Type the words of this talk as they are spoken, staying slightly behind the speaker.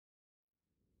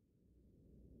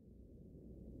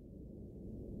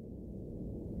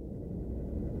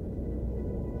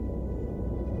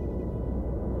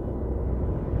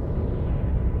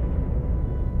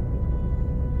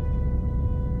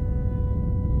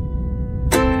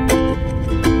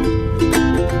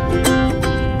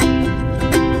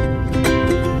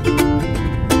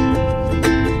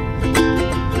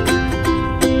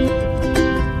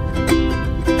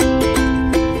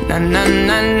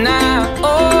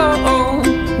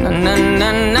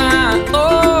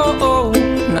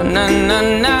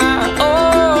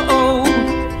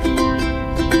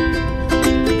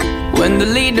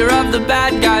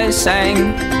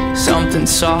sang something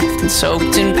soft and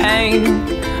soaked in pain.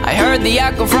 I heard the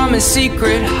echo from his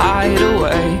secret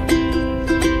hideaway.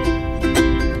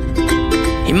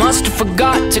 He must have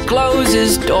forgot to close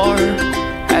his door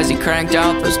as he cranked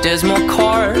out those dismal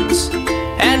chords,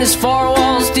 and his four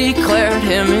walls declared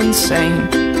him insane.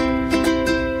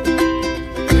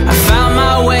 I found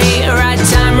my way, right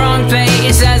time, wrong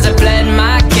place, as I pled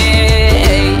my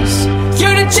case.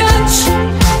 You're the judge,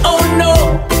 oh no,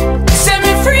 set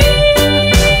me free.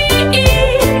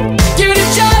 You're the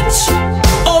judge,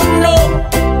 oh no,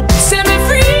 set me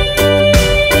free.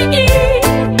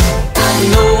 I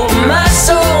know my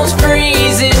soul's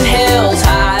freezing, hell's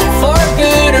hot for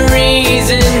good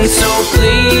reason, so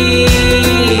please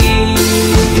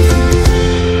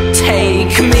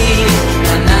take me.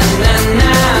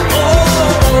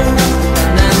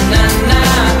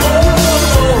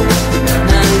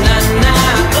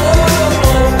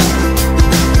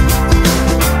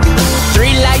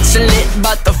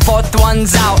 But the fourth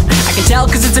one's out. I can tell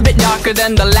cause it's a bit darker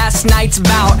than the last night's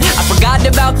bout. I forgot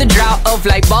about the drought of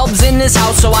light bulbs in this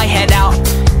house, so I head out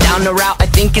down the route I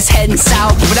think is heading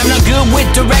south. But I'm not good with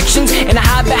directions and I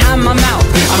hide behind my mouth.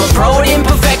 I'm a pro at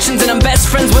imperfections and I'm best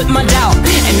friends with my doubt.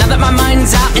 And now that my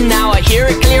mind's out and now I hear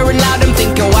it clear and loud, I'm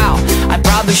thinking wow, I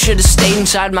probably should have stayed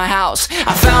inside my house.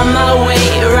 I found my way,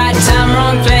 right time,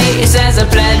 wrong place, as I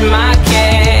pled my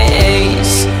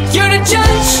case. You're the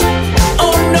judge,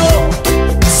 oh no,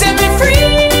 set me free.